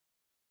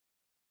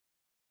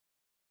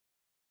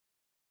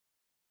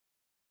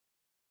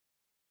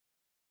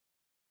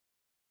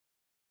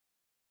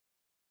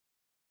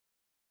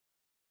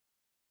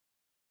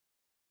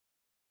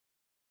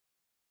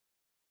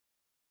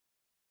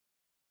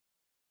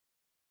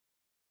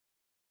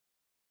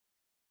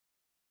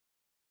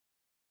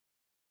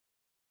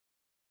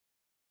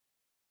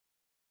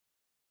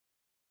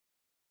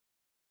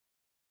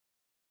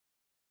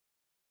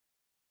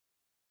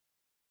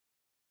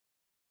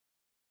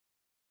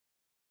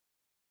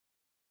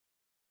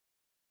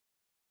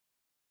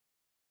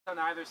On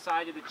either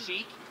side of the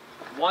cheek,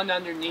 one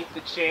underneath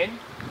the chin.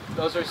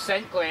 Those are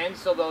scent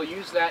glands, so they'll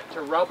use that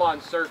to rub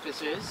on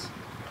surfaces.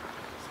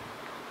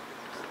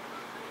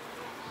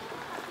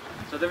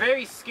 So they're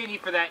very skinny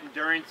for that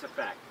endurance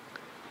effect.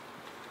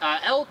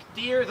 Elk,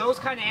 deer, those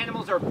kind of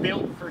animals are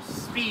built for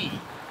speed.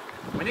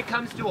 When it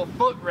comes to a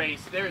foot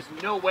race, there's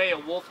no way a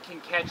wolf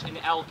can catch an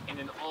elk in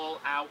an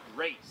all-out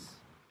race.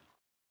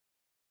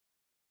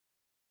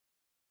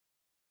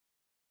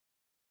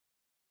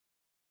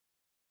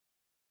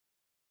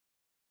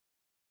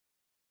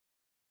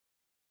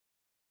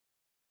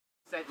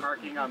 Scent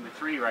marking on the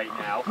tree right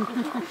now.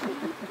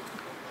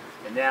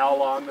 And now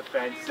along the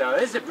fence. So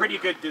this is a pretty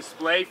good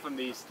display from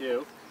these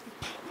two.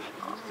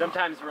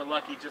 Sometimes we're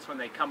lucky just when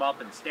they come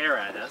up and stare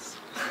at us.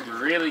 You're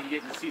really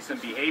getting to see some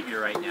behavior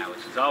right now,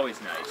 which is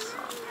always nice.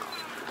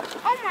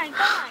 Oh my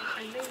god!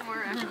 Are they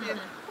more active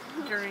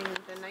during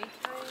the nighttime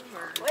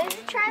or Let's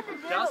try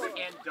the Dusk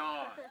and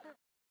dawn.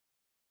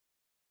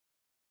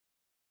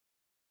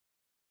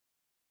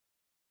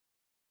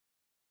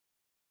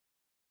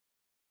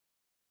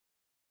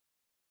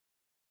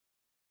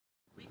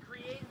 We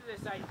created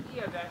this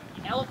idea that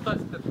the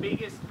alpha's the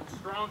biggest,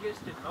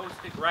 strongest, and most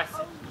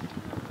aggressive.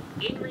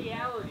 In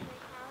reality,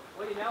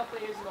 what an alpha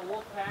is in a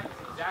wolf pack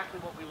is exactly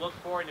what we look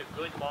for in a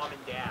good mom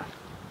and dad.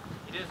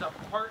 It is a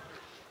partnership.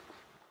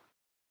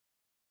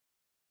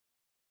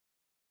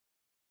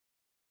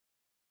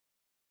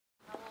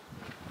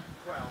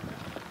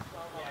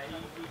 Yeah,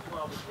 he's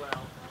 12 as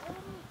well.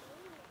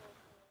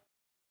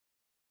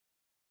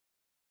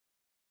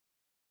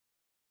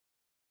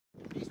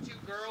 These two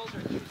girls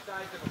are two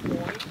sides of a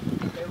coin.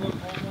 They look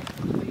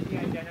almost